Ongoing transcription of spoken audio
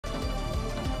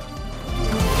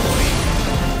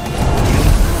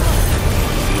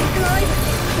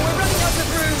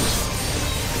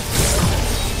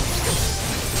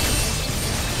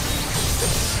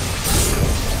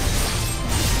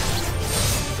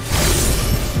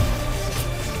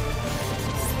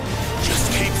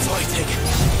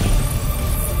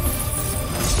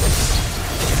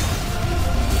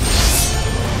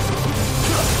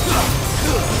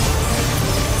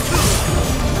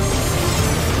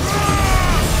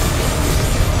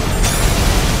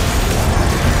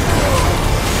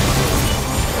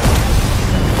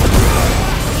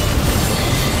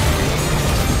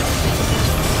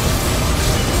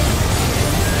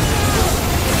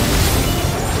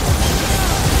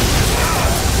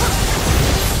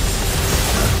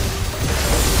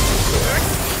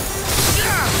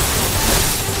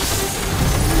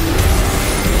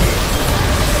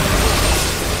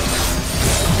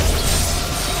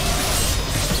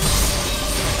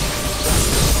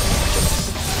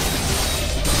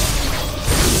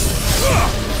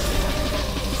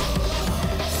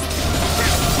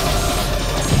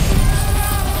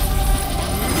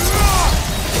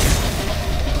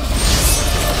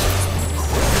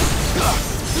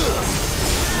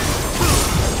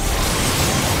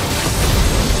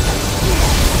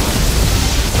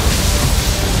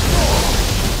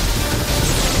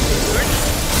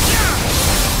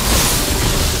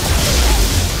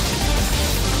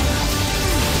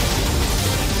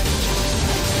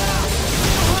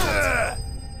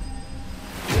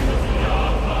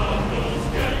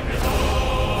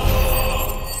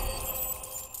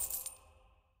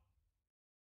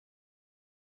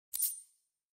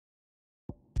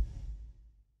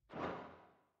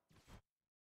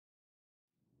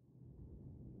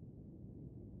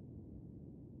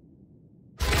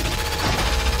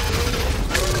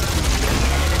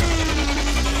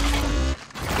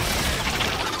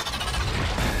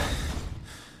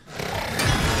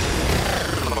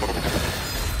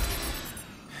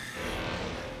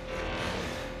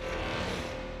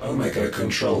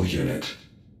control unit.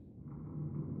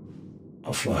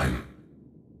 Offline.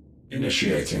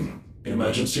 Initiating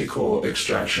emergency core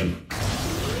extraction.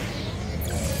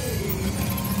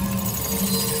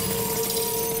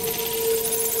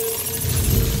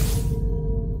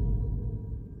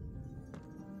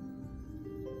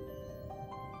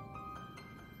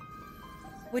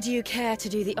 Would you care to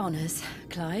do the honors,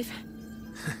 Clive?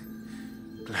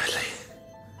 Gladly.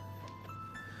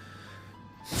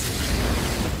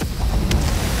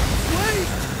 Wait!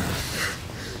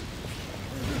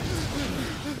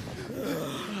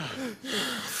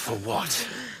 For what?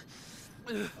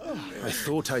 I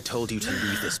thought I told you to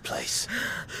leave this place.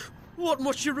 What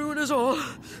must you ruin us all?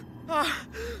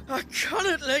 I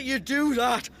cannot let you do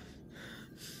that.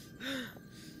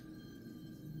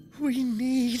 We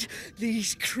need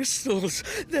these crystals.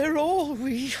 They're all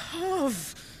we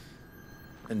have.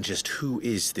 And just who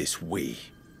is this we?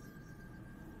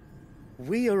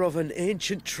 We are of an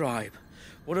ancient tribe,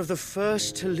 one of the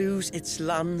first to lose its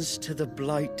lands to the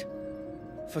Blight.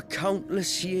 For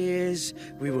countless years,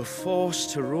 we were forced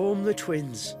to roam the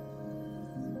Twins.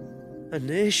 A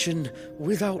nation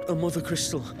without a mother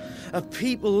crystal, a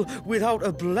people without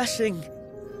a blessing.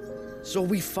 So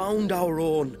we found our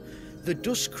own. The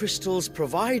dust crystals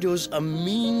provide us a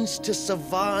means to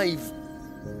survive.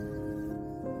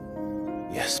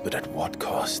 Yes, but at what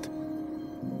cost?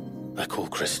 Like all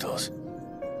crystals,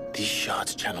 these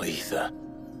shards channel ether.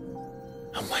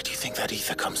 And where do you think that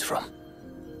ether comes from?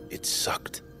 It's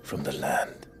sucked from the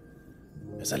land,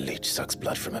 as a leech sucks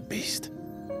blood from a beast.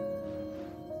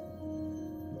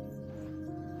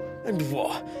 And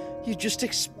what? You just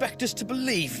expect us to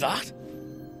believe that?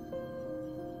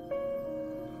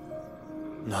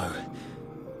 No,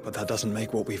 but that doesn't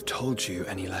make what we've told you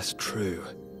any less true.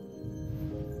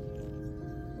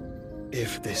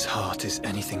 If this heart is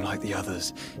anything like the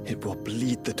others, it will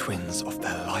bleed the twins of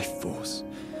their life force,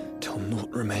 till naught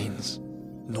remains,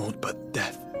 naught but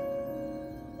death.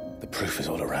 The proof is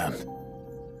all around.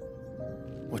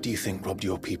 What do you think robbed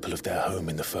your people of their home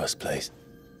in the first place?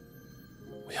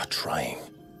 We are trying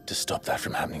to stop that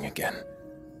from happening again.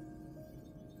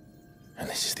 And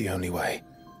this is the only way.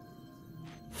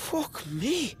 Fuck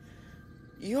me.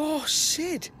 You're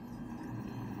Sid.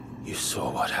 You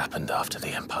saw what happened after the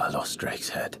Empire lost Drake's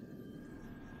head.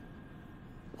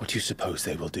 What do you suppose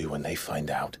they will do when they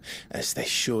find out, as they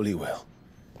surely will,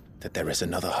 that there is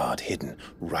another heart hidden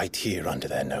right here under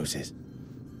their noses?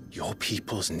 Your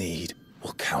people's need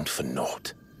will count for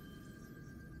naught.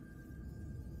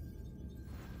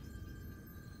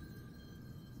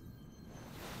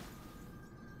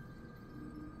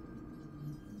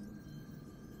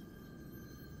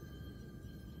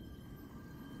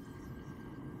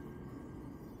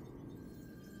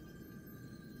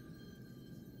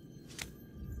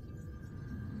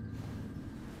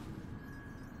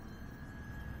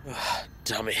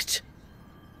 Damn it.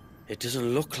 It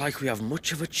doesn't look like we have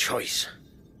much of a choice.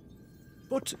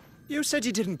 But you said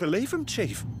you didn't believe him,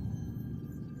 Chief.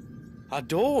 I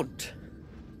don't.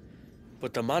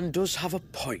 But the man does have a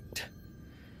point.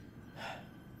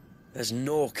 There's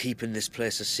no keeping this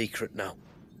place a secret now.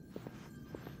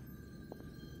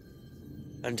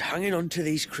 And hanging on to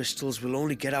these crystals will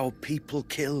only get our people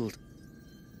killed.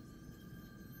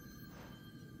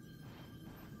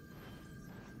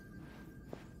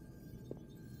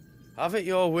 Have it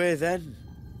your way, then.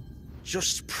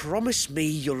 Just promise me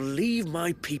you'll leave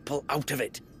my people out of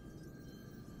it.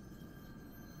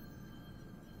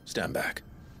 Stand back.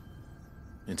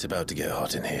 It's about to get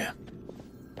hot in here.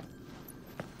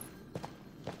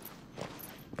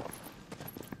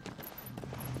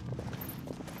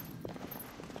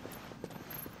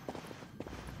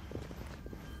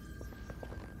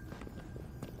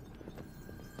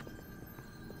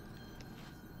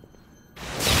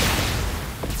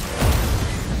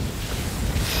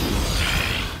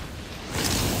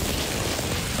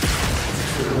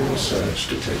 Surge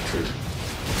detected.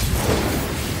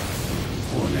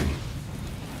 Warning.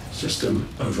 System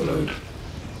overload.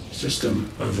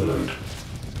 System overload.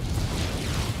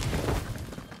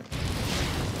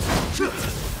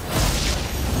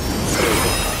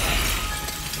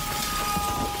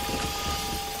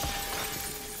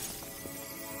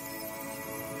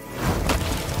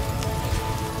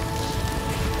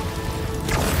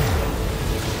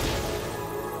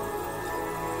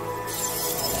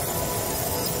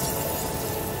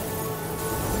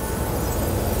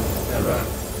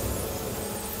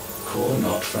 Core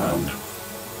not found.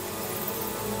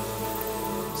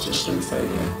 System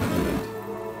failure imminent.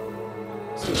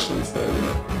 System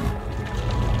failure.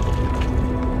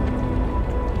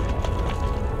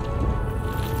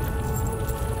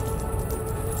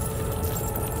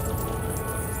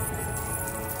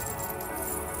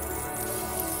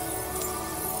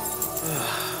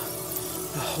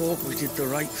 I hope we did the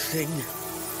right thing.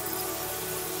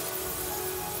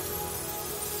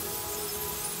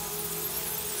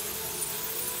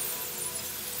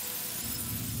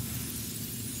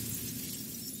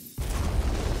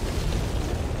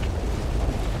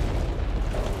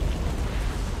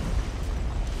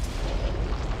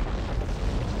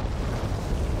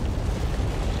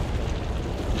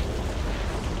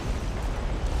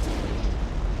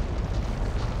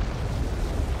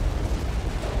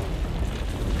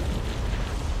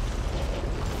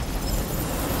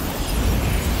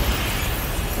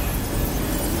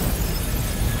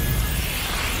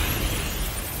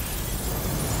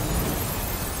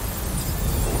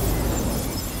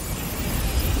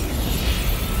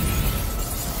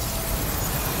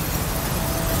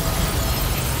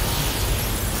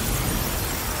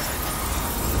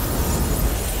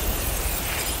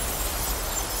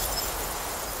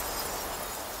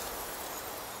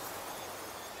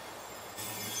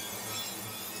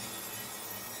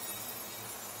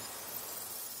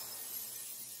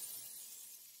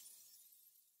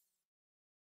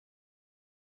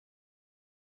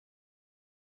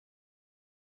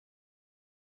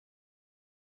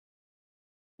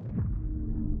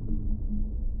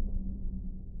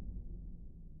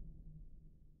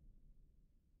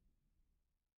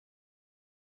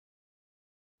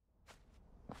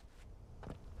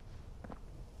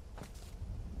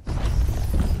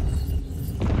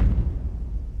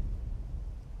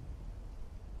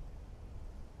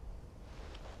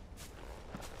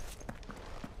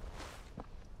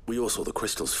 We all saw the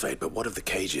crystals fade, but what of the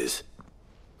cages?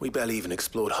 We barely even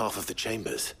explored half of the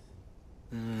chambers.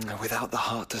 Without the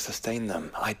heart to sustain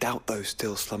them, I doubt those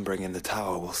still slumbering in the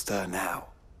tower will stir now,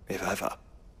 if ever.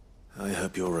 I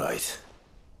hope you're right.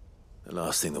 The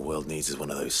last thing the world needs is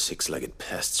one of those six-legged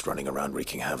pests running around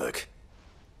wreaking havoc.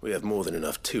 We have more than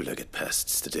enough two-legged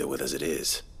pests to deal with as it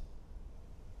is.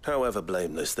 However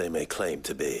blameless they may claim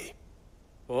to be.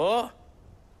 What?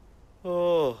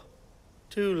 Oh,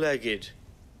 two-legged.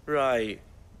 Right.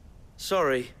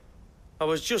 Sorry. I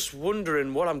was just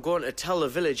wondering what I'm going to tell the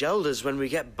village elders when we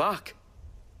get back.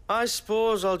 I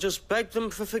suppose I'll just beg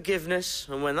them for forgiveness,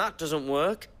 and when that doesn't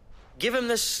work, give them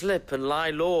the slip and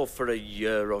lie low for a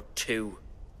year or two.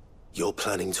 You're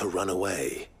planning to run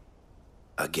away?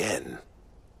 Again?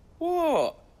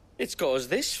 What? It's got us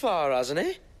this far, hasn't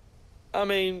it? I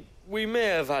mean, we may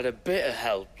have had a bit of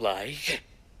help, like.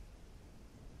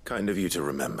 Kind of you to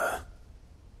remember.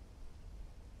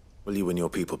 Will you and your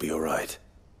people be all right?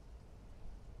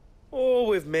 Oh,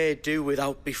 we've made do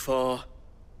without before.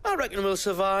 I reckon we'll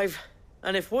survive.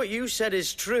 And if what you said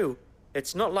is true,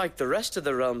 it's not like the rest of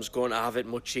the realm's going to have it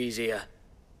much easier.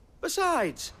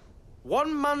 Besides,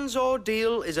 one man's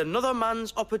ordeal is another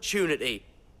man's opportunity,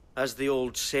 as the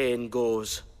old saying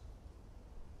goes.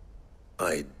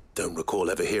 I don't recall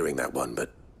ever hearing that one,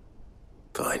 but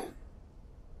fine.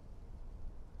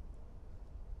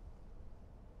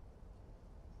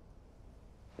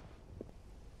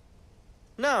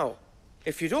 Now,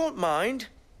 if you don't mind,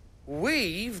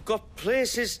 we've got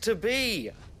places to be.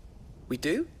 We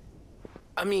do?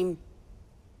 I mean,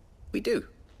 we do.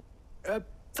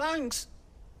 Thanks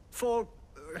for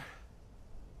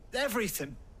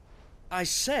everything. I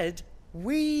said,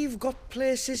 we've got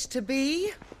places to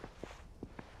be.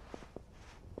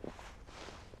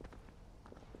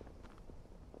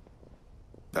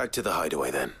 Back to the hideaway,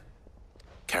 then.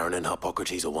 Karen and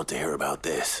Hippocrates will want to hear about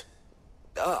this.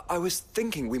 I was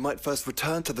thinking we might first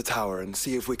return to the tower and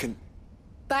see if we can...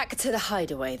 Back to the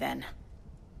hideaway, then.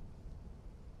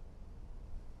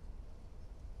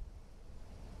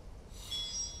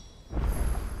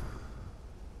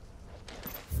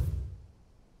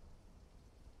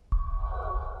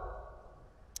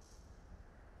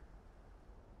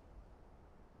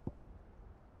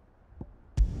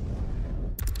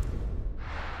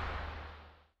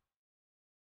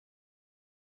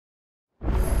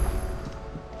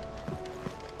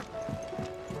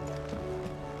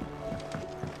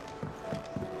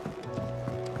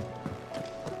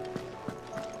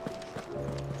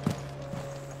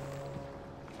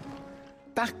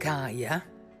 Back, are ya?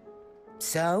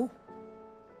 So?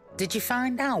 Did you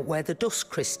find out where the dust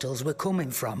crystals were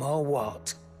coming from, or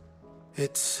what?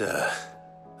 It's, a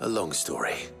long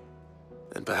story.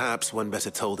 And perhaps one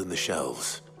better told in the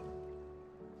shelves.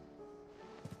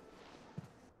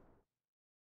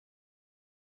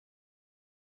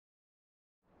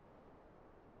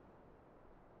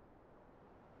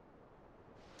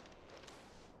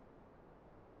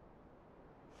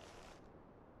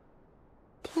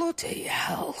 Bloody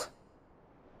hell.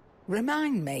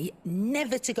 Remind me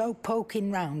never to go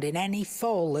poking round in any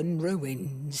fallen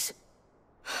ruins.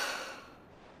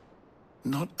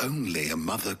 Not only a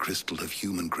mother crystal of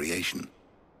human creation,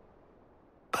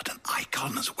 but an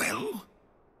icon as well?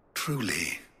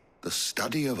 Truly, the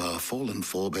study of our fallen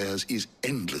forebears is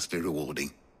endlessly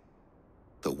rewarding.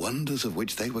 The wonders of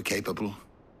which they were capable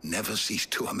never cease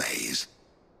to amaze.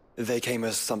 They came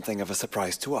as something of a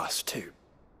surprise to us, too.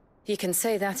 You can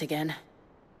say that again.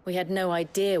 We had no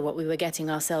idea what we were getting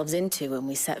ourselves into when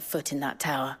we set foot in that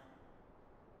tower.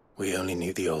 We only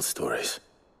knew the old stories.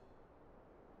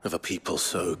 Of a people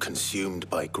so consumed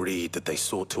by greed that they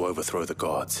sought to overthrow the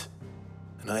gods.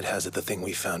 And I'd hazard the thing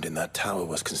we found in that tower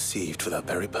was conceived for that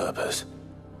very purpose.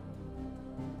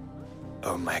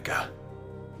 Omega,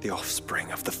 the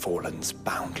offspring of the Fallen's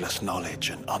boundless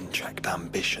knowledge and unchecked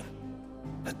ambition.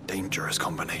 A dangerous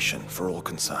combination for all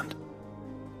concerned.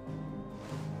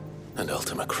 And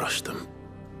Ultima crushed them.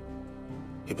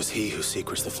 It was he whose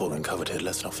secrets the Fallen coveted,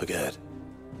 let's not forget.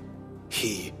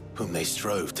 He whom they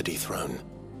strove to dethrone.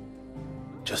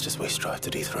 Just as we strive to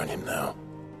dethrone him now.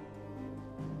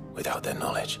 Without their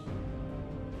knowledge.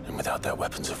 And without their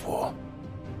weapons of war.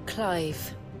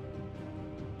 Clive.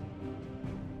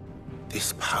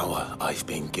 This power I've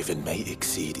been given may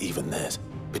exceed even theirs.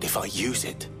 But if I use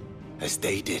it, as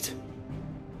they did,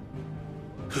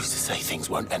 who's to say things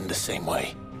won't end the same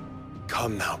way?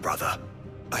 Come now, brother.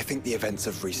 I think the events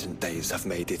of recent days have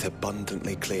made it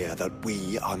abundantly clear that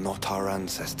we are not our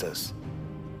ancestors.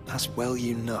 As well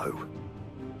you know.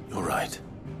 You're right.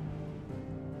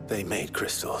 They made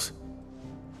crystals.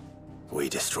 We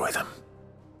destroy them.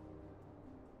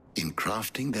 In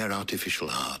crafting their artificial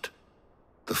art,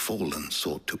 the Fallen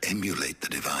sought to emulate the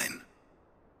divine.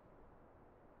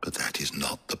 But that is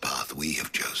not the path we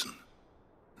have chosen.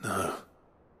 No.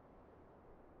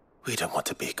 We don't want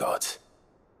to be gods.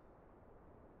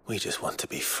 We just want to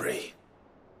be free.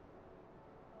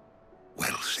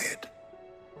 Well said.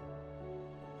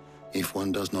 If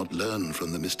one does not learn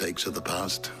from the mistakes of the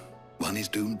past, one is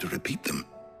doomed to repeat them.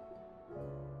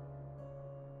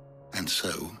 And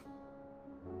so,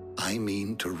 I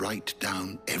mean to write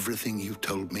down everything you've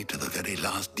told me to the very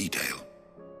last detail,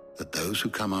 that those who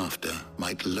come after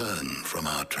might learn from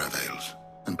our travails,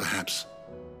 and perhaps,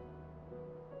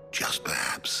 just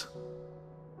perhaps,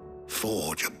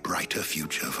 forge a brighter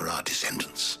future for our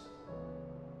descendants.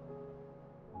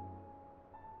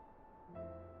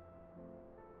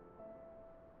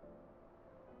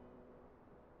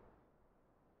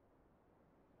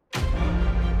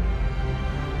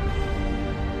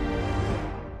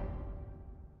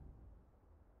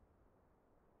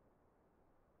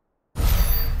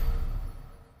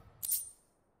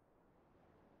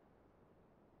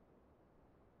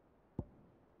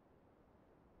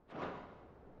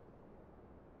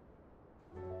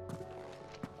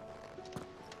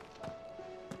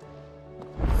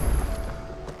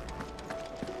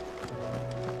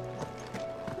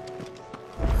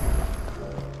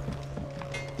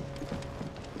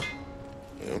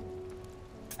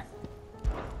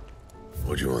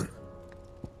 What do you want?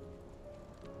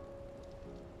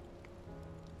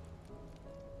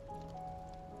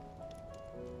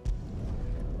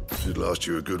 Should last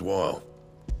you a good while.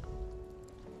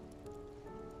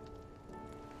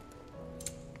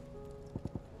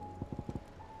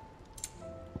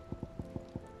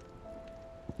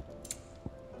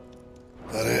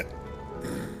 That it?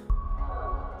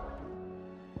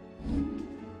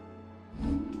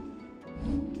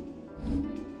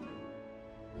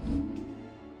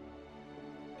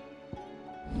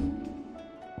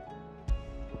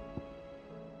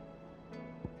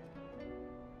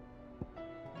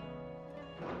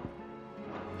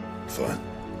 Fine.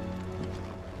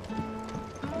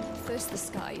 First the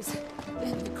skies,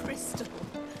 then the crystal.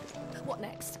 What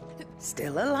next?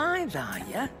 Still alive, are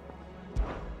you?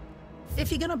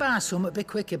 If you're gonna buy something, be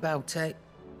quick about it.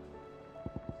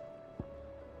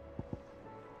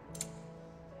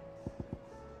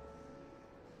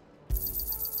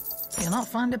 You'll not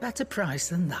find a better price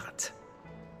than that.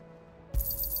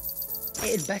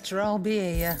 It'd better all be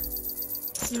here.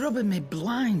 You're rubbing me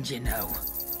blind, you know.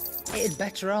 It'd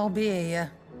better all be here.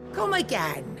 Come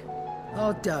again.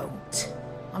 Or don't.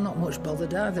 I'm not much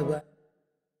bothered either way.